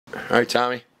All right,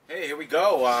 Tommy. Hey, here we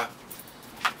go.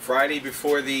 Friday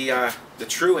before the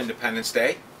true Independence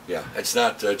Day. Yeah, it's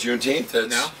not Juneteenth.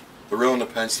 It's No. the real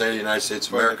Independence Day of the United States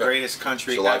of We're America. the greatest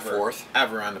country July ever, 4th.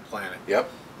 ever on the planet. Yep,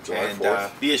 July And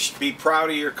 4th. be proud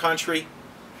of your country.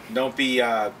 Don't be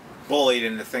bullied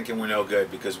into thinking we're no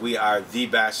good, because we are the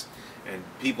best. And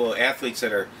athletes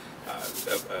that are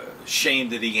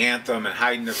ashamed of the anthem and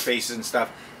hiding their faces and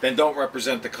stuff, then don't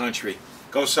represent the country.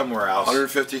 Go somewhere else.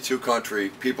 152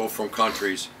 people from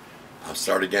countries. I'll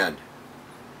start again.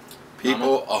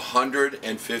 People,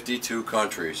 152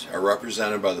 countries are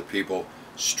represented by the people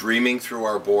streaming through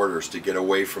our borders to get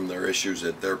away from their issues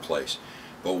at their place.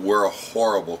 But we're a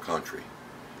horrible country.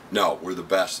 No, we're the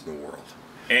best in the world.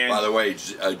 And by the way,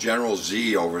 General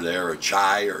Z over there, or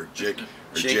Chai, or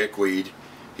Jickweed,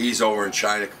 he's over in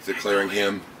China declaring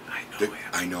him.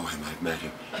 I know him. I've met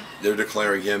him. They're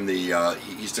declaring him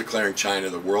he's declaring China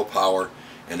the world power,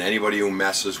 and anybody who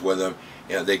messes with him,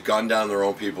 they gun down their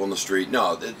own people in the street.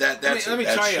 No, that's let me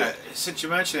tell you, since you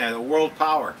mentioned that, the world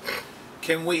power.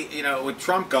 Can we, with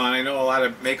Trump gone, I know a lot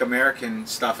of Make American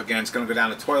stuff again is going to go down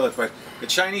the toilet, but the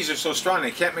Chinese are so strong they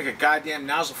can't make a goddamn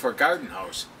nozzle for a garden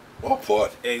hose. Well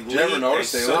put. Did you ever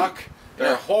notice they suck?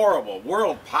 They're horrible.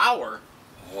 World power.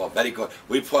 Oh, very good.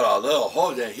 We put a little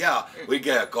hole there. Yeah, we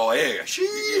go here.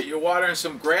 You're watering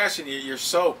some grass and you're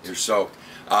soaked. You're soaked.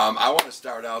 I want to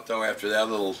start out though after that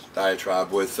little diatribe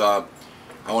with. I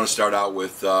want to start out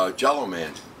with Jello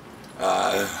Man.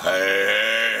 Hey,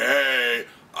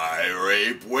 I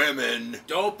rape women.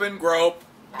 Dope and grope.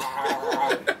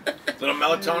 Little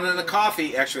melatonin in the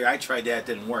coffee. Actually, I tried that.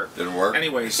 Didn't work. Didn't work.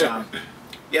 Anyways,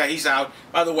 yeah, he's out.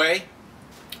 By the way,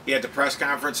 he had the press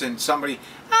conference and somebody,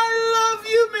 I love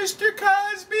you, Mr.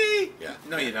 Cosby. Yeah.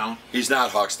 No, you don't. He's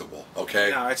not Huxtable, okay?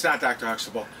 No, it's not Dr.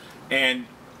 Huxtable. And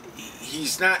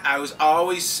he's not. I was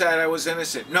always said I was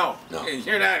innocent. No,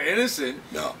 you're not innocent.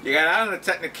 No. You got out on a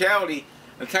technicality.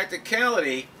 A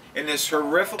technicality in this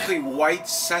horrifically white,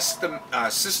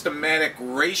 systematic,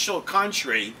 racial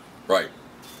country. Right.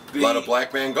 Let a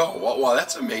black man go. Wow,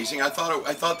 that's amazing. I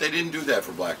thought they didn't do that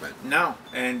for black men. No,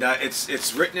 and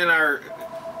it's written in our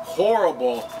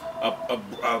horrible,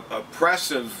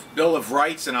 oppressive Bill of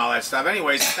Rights and all that stuff.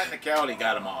 Anyways, the technicality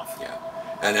got him off. Yeah,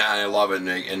 and I love it.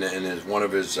 And one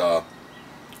of his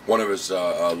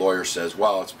lawyers says,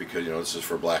 "Well, it's because this is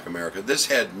for Black America." This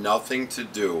had nothing to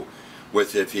do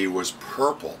with if he was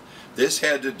purple. This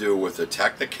had to do with the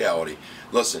technicality.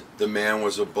 Listen, the man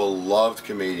was a beloved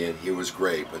comedian. He was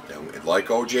great. But then,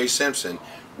 like O.J. Simpson,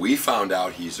 we found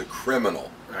out he's a criminal.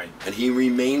 Right. And he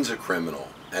remains a criminal.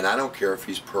 And I don't care if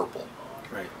he's purple.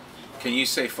 Right. Can you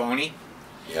say phony?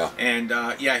 Yeah. And,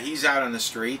 yeah, he's out on the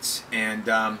streets. And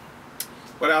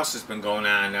what else has been going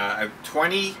on?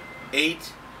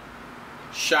 28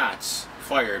 shots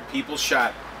fired. People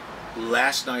shot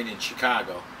last night in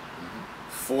Chicago.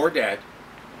 4 dead.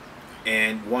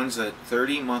 And one's a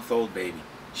 30-month-old baby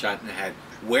shot in the head.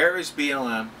 Where is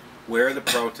BLM? Where are the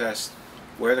protests?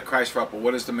 Where are the cries for help?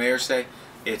 What does the mayor say?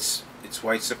 It's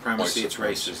white supremacy. It's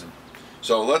racism.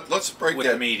 So let's break with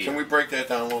that. The media. Can we break that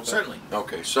down a little bit? Certainly.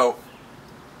 Okay. So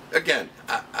again,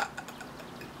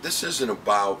 this isn't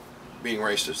about being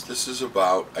racist. This is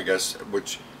about, I guess,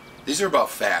 these are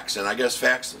about facts, and I guess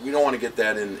facts. We don't want to get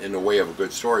that in the way of a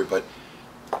good story, but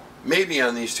maybe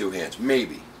on these two hands,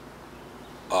 maybe.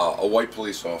 A white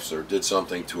police officer did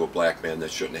something to a black man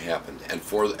that shouldn't have happened. And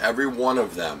for every one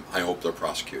of them, I hope they're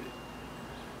prosecuted.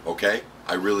 Okay?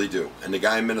 I really do. And the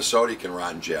guy in Minnesota, he can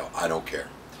rot in jail. I don't care.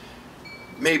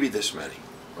 Maybe this many.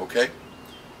 Okay?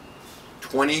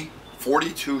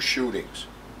 42 shootings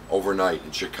overnight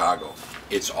in Chicago.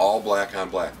 It's all black on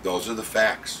black. Those are the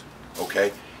facts.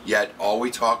 Okay? Yet all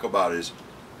we talk about is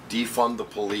defund the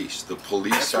police. The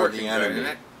police are the enemy. Isn't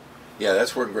it? Yeah,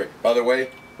 that's working great. By the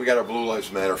way, we got our Blue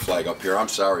Lives Matter flag up here. I'm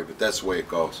sorry, but that's the way it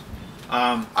goes.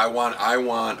 I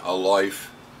want a life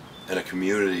and a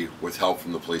community with help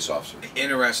from the police officers.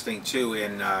 Interesting too.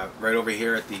 In right over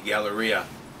here at the Galleria,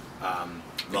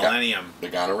 Millennium the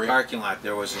Galleria parking lot,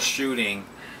 there was a shooting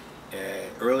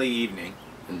early evening.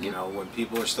 When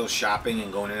people were still shopping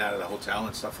and going in and out of the hotel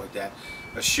and stuff like that.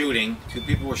 A shooting. 2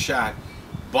 people were shot.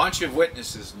 Bunch of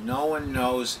witnesses. No one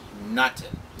knows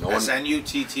nothing.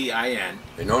 S-N-U-T-T-I-N.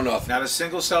 They know nothing. Not a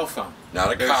single cell phone.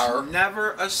 Not a car. There's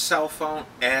never a cell phone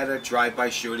at a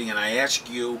drive-by shooting, and I ask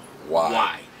you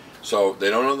why. So they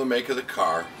don't know the make of the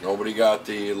car. Nobody got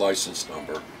the license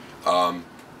number.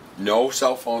 No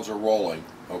cell phones are rolling,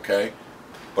 okay?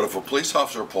 But if a police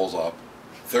officer pulls up,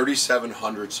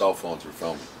 3,700 cell phones are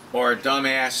filming. Or a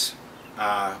dumbass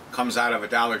comes out of a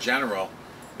Dollar General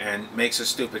and makes a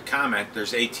stupid comment,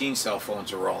 there's 18 cell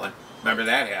phones are rolling. Remember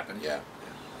that happened? Yeah.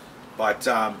 But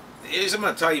I'm going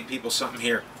to tell you people something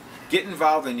here. Get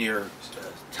involved in your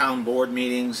town board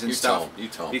meetings and stuff. You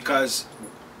tell 'em. Because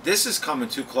this is coming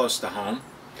too close to home.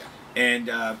 Yeah.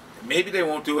 And maybe they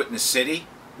won't do it in the city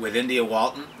with India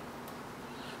Walton.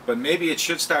 But maybe it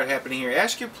should start happening here.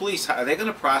 Ask your police, are they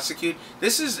going to prosecute?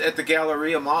 This is at the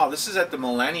Galleria Mall. This is at the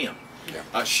Millennium.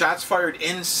 Yeah. Shots fired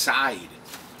inside.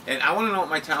 And I want to know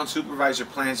what my town supervisor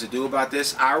plans to do about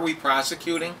this. Are we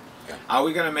prosecuting? Yeah. Are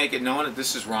we going to make it known that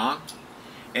this is wrong?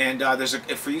 And there's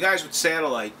for you guys with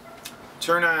satellite,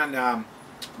 turn on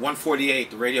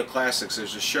 148, the Radio Classics.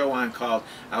 There's a show on called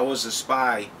I Was a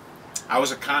Spy. I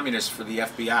Was a Communist for the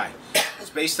FBI. It's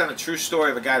based on a true story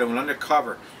of a guy that went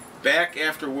undercover. Back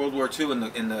after World War II,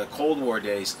 in the Cold War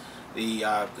days,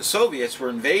 the Soviets were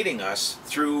invading us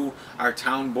through our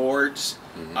town boards,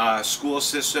 school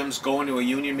systems, going to a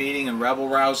union meeting and rebel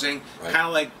rousing, Right. kind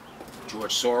of like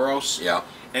George Soros, Yeah.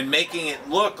 and making it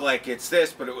look like it's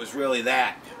this, but it was really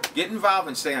that. Get involved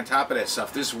and stay on top of that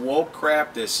stuff. This woke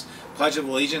crap, this Pledge of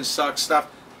Allegiance sucks stuff.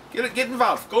 Get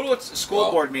involved. Go to a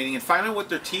school board meeting and find out what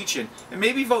they're teaching, and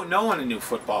maybe vote no on a new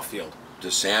football field.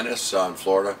 DeSantis in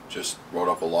Florida just wrote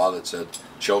up a law that said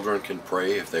children can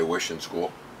pray if they wish in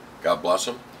school. God bless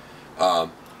him.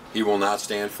 He will not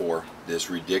stand for this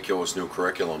ridiculous new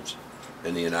curriculums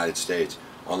in the United States.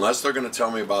 Unless they're going to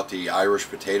tell me about the Irish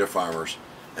potato farmers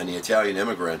and the Italian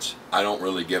immigrants, I don't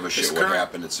really give a shit what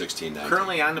happened in 1690.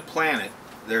 Currently on the planet,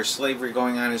 there's slavery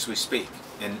going on as we speak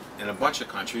in a bunch of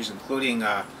countries, including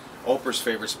Oprah's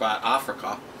favorite spot,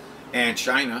 Africa, and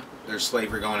China. There's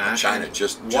slavery going on. China, and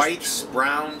just whites,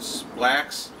 browns,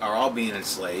 blacks are all being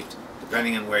enslaved,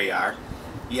 depending on where you are.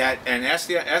 Yet, and ask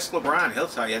LeBron, he'll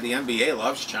tell you the NBA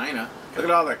loves China. Look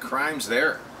at all the crimes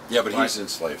there. Yeah, but he's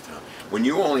enslaved, huh? When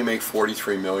you only make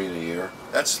 $43 million a year,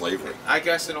 that's slavery. I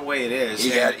guess in a way it is.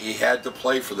 He had to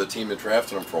play for the team that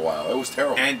drafted him for a while. It was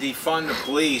terrible. And defund the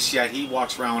police, yet he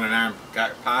walks around with an armed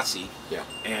posse. Yeah.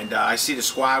 And I see the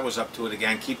squad was up to it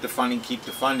again. Keep the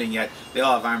funding, yet they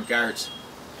all have armed guards.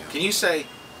 Yeah. Can you say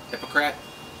hypocrite?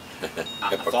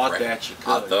 I thought that you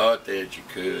could. I thought that you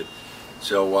could.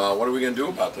 So what are we going to do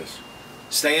about this?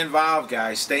 Stay involved,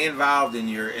 guys. Stay involved in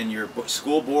your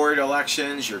school board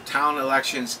elections, your town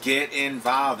elections. Get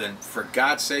involved, and for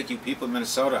God's sake, you people in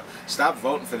Minnesota, stop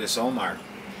voting for this Omar.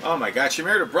 Oh my God, she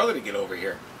married her brother to get over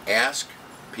here. Ask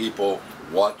people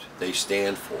what they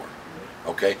stand for.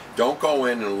 Okay, don't go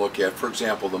in and look at, for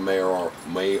example, the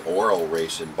mayoral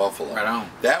race in Buffalo. Right on.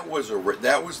 That was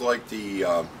like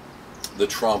the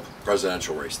Trump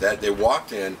presidential race. That they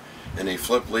walked in and they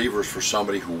flipped levers for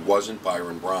somebody who wasn't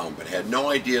Byron Brown, but had no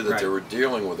idea that they were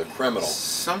dealing with a criminal.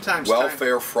 Sometimes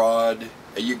welfare fraud.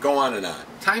 You go on and on.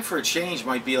 Time for a change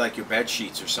might be like your bed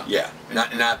sheets or something. Yeah,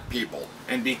 not people.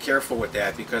 And be careful with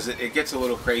that, because it gets a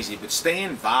little crazy. But stay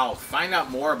involved. Find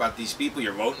out more about these people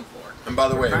you're voting for. And by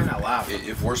the way, out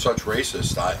if we're such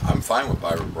racists, I'm fine with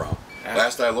Byron Brown. Yeah.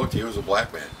 Last I looked, he was a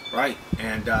black man. Right,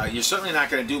 and you're certainly not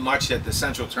going to do much at the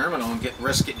Central Terminal and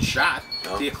risk getting shot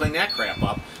till you clean that crap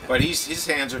up. But his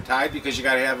hands are tied, because you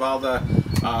got to have all the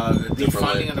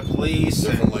defunding of the police.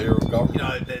 Different layer of government. You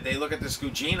know, they look at this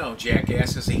Gugino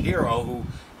jackass as a hero who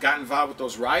got involved with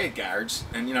those riot guards,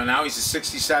 and now he's a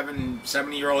 67,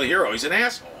 70-year-old hero. He's an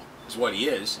asshole, is what he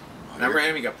is. Remember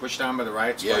him? He got pushed down by the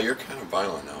riot squad. Yeah, you're kind of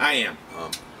violent now. I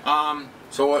am.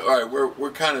 So all right,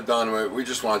 we're kind of done. We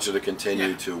just want you to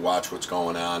continue to watch what's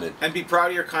going on and be proud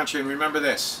of your country. And remember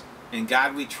this: in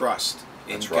God we trust.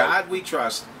 In God we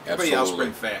trust. Everybody else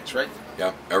bring facts, right?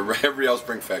 Yeah. Everybody else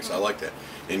bring facts. I like that.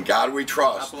 In God we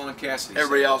trust. Apple and Cassidy.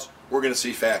 Everybody else, we're going to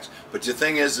see facts. But the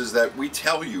thing is that we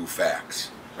tell you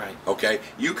facts. Right. Okay?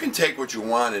 You can take what you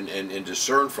want and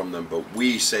discern from them, but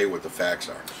we say what the facts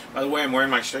are. By the way, I'm wearing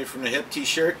my Straight from the Hip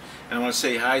t-shirt, and I want to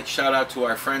say hi, shout out to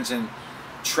our friends in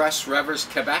Tres Rivers,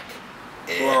 Quebec,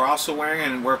 who are also wearing,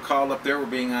 and we're called up there, we're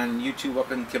being on YouTube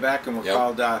up in Quebec, and we're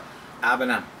called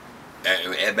Abanam.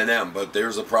 Eminem, but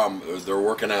there's a problem. They're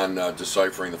working on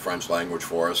deciphering the French language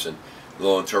for us and a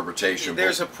little interpretation.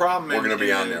 There's a problem. We're going to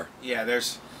be on there. Yeah,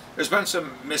 there's been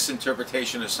some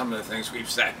misinterpretation of some of the things we've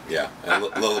said. Yeah, a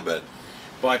little bit.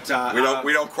 But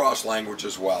we don't cross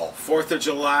languages well. 4th of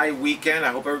July weekend.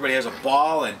 I hope everybody has a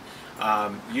ball, and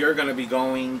you're going to be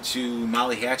going to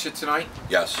Molly Hatchet tonight.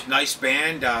 Yes. Nice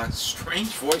band. Strange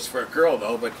voice for a girl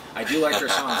though, but I do like her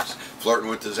songs. Flirting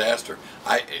with Disaster.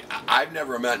 I've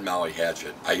never met Molly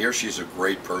Hatchet. I hear she's a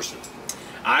great person.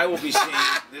 I will be seeing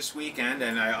this weekend,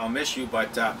 and I'll miss you,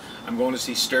 but I'm going to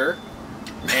see Stir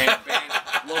and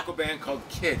a local band called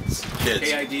Kids.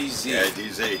 K-I-D-Z.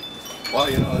 K-I-D-Z. Well,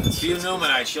 if you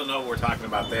Newmanites, you'll know what we're talking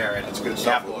about there. And that's good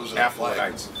stuff. Apple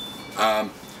Heights. All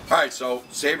right, so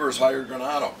Sabres hired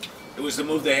Granato. It was the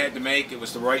move they had to make. It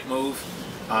was the right move.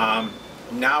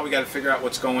 Now we got to figure out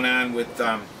what's going on with.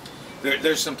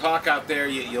 There's some talk out there.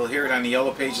 You'll hear it on the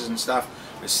yellow pages and stuff.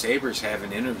 The Sabres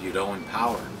haven't interviewed Owen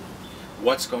Power.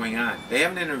 What's going on? They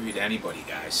haven't interviewed anybody,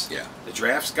 guys. Yeah. The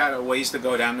draft's got a ways to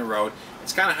go down the road.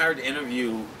 It's kind of hard to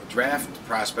interview draft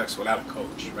prospects without a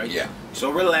coach, right? Yeah. So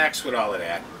relax with all of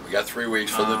that. We got 3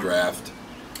 weeks for the draft.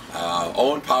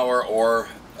 Owen Power or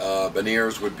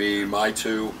Beniers would be my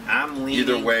two. I'm leaning.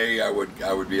 Either way, I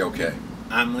would be okay.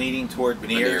 I'm leaning toward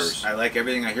Beniers. I like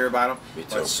everything I hear about him. Me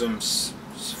too. But some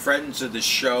friends of the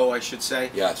show, I should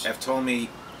say, Yes. have told me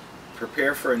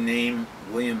prepare for a name,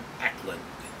 William Eklund.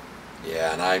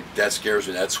 Yeah, and that scares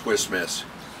me. That Swiss Miss.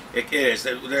 It is.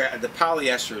 The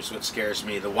polyester is what scares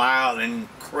me. The wild and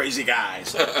crazy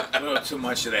guys. A little too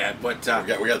much of that. But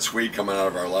we got Swede coming out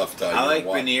of our left. I like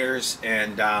Beniers,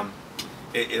 and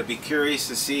it'll be curious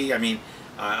to see. I mean,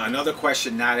 another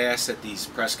question not asked at these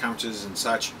press conferences and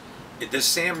such. Does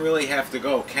Sam really have to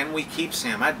go? Can we keep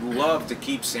Sam? I'd love to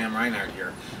keep Sam Reinhart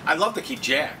here. I'd love to keep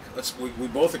Jack. We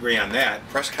both agree on that.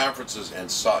 Press conferences and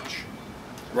such.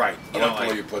 Right. I like the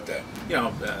way you put that. You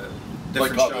know,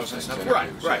 different like shows and stuff.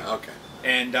 interviews. Right. Yeah, okay.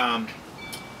 And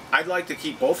I'd like to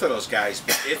keep both of those guys,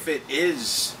 but if it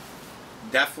is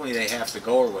definitely they have to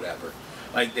go or whatever,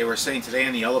 like they were saying today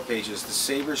on the yellow pages, the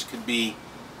Sabres could be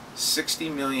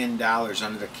 $60 million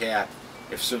under the cap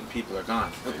if certain people are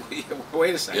gone.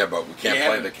 Wait a second. Yeah, but we can't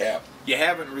play the cap. You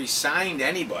haven't re-signed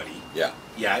anybody. Yeah.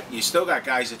 Yet. You still got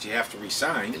guys that you have to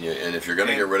re-sign. And if you're going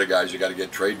to get rid of guys, you got to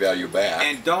get trade value back.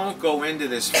 And don't go into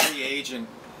this free agent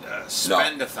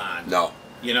spend-a-thon. No.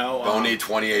 You know, don't need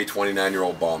 28,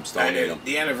 29-year-old bums. Don't need them.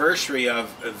 The anniversary of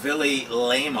Ville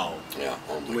Lamo. Yeah.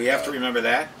 Do we have to remember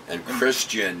that? And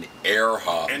Christian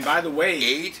Ehrhoff. And by the way,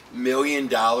 $8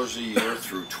 million a year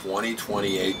through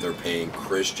 2028. They're paying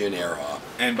Christian Ehrhoff.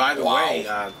 And by the way,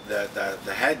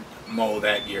 the head mo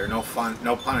that year, no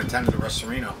pun intended, to Russ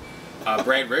Sereno,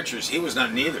 Brad Richards, he was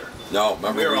not neither. No,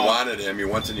 remember we wanted him. He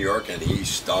went to New York and he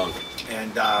stunk.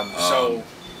 And so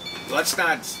let's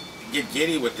not get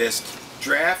giddy with this.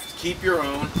 Draft, keep your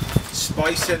own,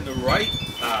 spice in the right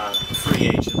free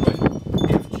agent.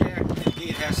 But if Jack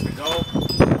indeed has to go,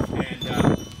 and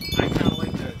I kind of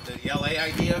like the LA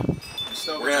idea.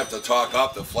 We're going to have to talk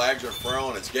up. The flags are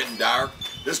furling. It's getting dark.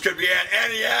 This could be an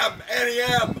NEM.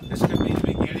 NEM. This could be the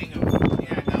beginning of.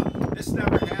 Yeah, this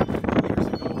never happened years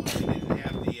ago. We didn't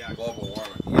have the global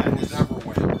warming. Yeah, this never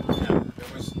went. Yeah,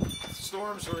 there was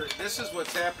storms. This is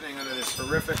what's happening under this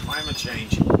horrific climate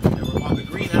change. There were one of the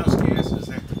greenhouse gases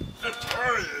that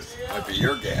notorious. Might be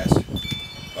your gas,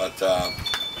 but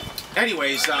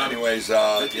anyways,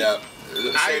 yeah.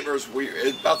 The Sabres,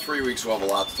 about 3 weeks we'll have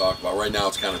a lot to talk about. Right now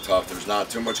it's kind of tough. There's not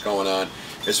too much going on.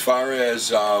 As far as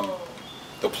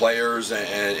the players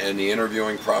and the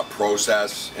interviewing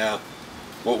process, yeah,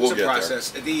 we'll get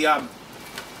process. there.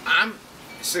 I'm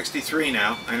 63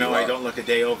 now. I know I don't look a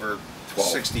day over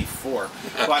 64,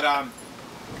 but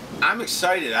I'm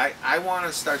excited. I want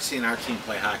to start seeing our team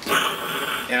play hockey,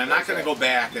 and I'm not going to go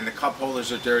back. And the cup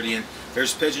holders are dirty, and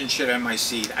there's pigeon shit on my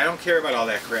seat. I don't care about all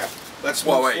that crap. Let's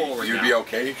move forward. You'd be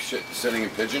okay sitting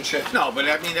in pigeon shit? No, but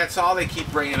I mean that's all they keep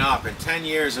bringing up. And 10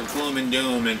 years of gloom and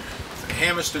doom, and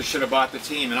Hammerster should have bought the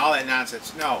team, and all that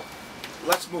nonsense. No,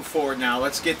 let's move forward now.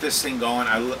 Let's get this thing going.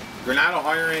 Granado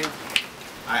hiring,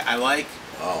 I like.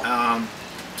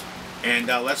 And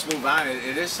let's move on.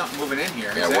 It is something moving in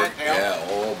here. Yeah,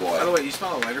 oh boy. By the way, you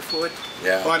smell a lighter fluid?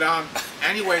 Yeah. But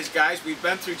anyways, guys, we've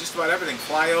been through just about everything.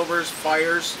 Flyovers,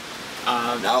 fires.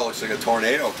 Now it looks like a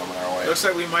tornado coming our way. Looks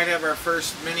like we might have our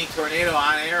first mini tornado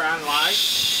on air, on live.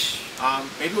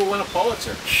 Maybe we'll win a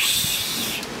Pulitzer.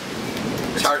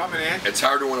 It's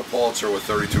hard to win a Pulitzer with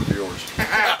 32 viewers.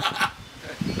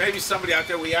 Maybe somebody out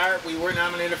there. We were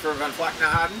nominated for Van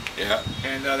Vlaknahaden. Yeah.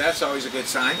 And that's always a good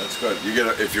sign. That's good. You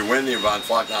get if you win the Van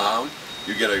Vlaknahaden,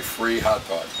 you get a free hot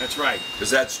dog. That's right. Because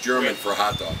that's German for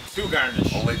hot dog. 2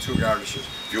 garnish. Only 2 garnishes.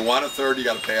 If you want a third, you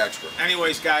got to pay extra.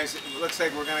 Anyways, guys, it looks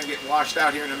like we're going to get washed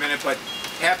out here in a minute, but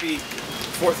happy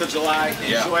 4th of July.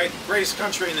 Enjoy it. Greatest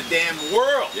country in the damn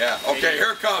world. Yeah. Okay,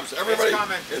 here it comes. Everybody. It's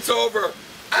coming. It's over.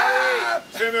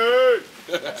 Timmy!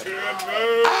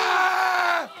 Timmy!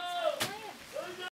 Ah!